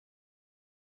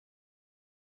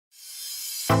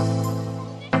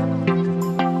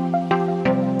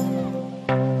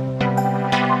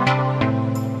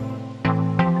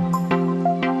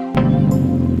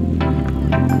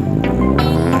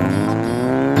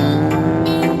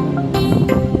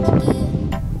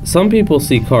Some people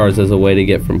see cars as a way to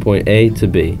get from point A to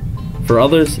B. For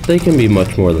others, they can be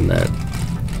much more than that.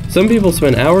 Some people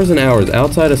spend hours and hours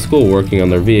outside of school working on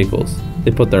their vehicles.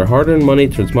 They put their hard-earned money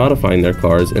towards modifying their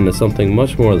cars into something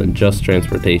much more than just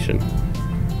transportation.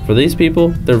 For these people,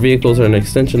 their vehicles are an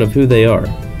extension of who they are.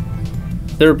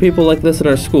 There are people like this in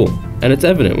our school, and it's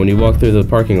evident when you walk through the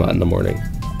parking lot in the morning.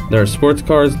 There are sports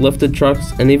cars, lifted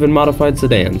trucks, and even modified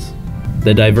sedans.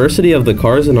 The diversity of the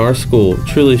cars in our school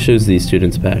truly shows these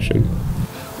students' passion.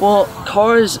 Well,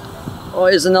 cars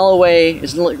is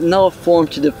another form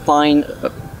to define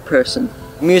a person.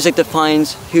 Music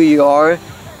defines who you are.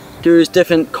 There's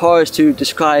different cars to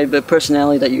describe the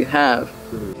personality that you have.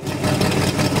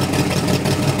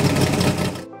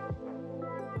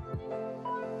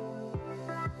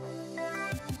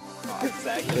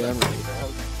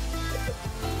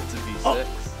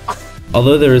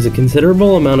 Although there is a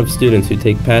considerable amount of students who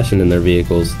take passion in their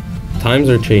vehicles, times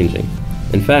are changing.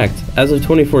 In fact, as of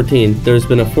 2014, there has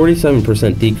been a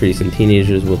 47% decrease in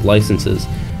teenagers with licenses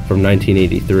from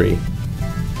 1983.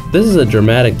 This is a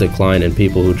dramatic decline in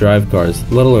people who drive cars,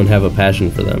 let alone have a passion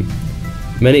for them.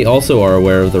 Many also are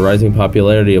aware of the rising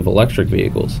popularity of electric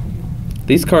vehicles.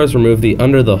 These cars remove the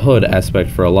under-the-hood aspect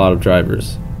for a lot of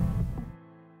drivers.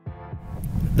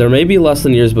 There may be less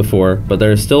than years before, but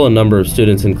there is still a number of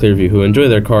students in Clearview who enjoy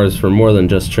their cars for more than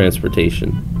just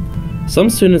transportation. Some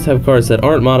students have cars that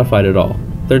aren't modified at all.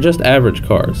 They're just average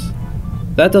cars.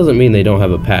 That doesn't mean they don't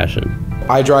have a passion.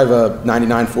 I drive a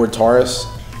 '99 Ford Taurus.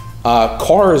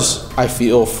 Cars, I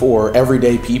feel, for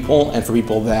everyday people and for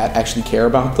people that actually care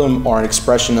about them are an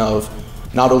expression of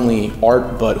not only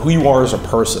art, but who you are as a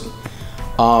person.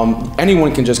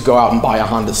 Anyone can just go out and buy a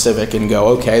Honda Civic and go,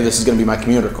 okay, this is going to be my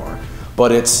commuter car.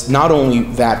 But it's not only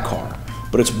that car,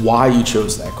 but it's why you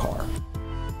chose that car.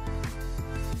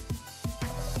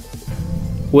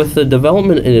 With the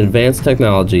development in advanced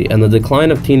technology and the decline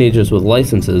of teenagers with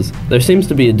licenses, there seems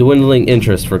to be a dwindling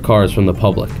interest for cars from the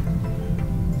public.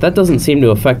 That doesn't seem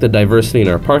to affect the diversity in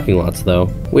our parking lots, though.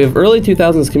 We have early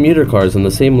 2000s commuter cars on the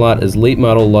same lot as late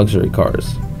model luxury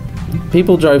cars.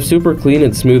 People drive super clean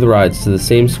and smooth rides to the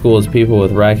same school as people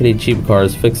with rackety cheap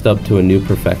cars fixed up to a new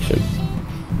perfection.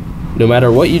 No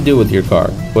matter what you do with your car,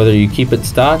 whether you keep it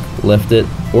stock, lift it,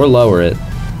 or lower it,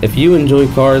 if you enjoy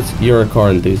cars, you're a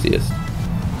car enthusiast.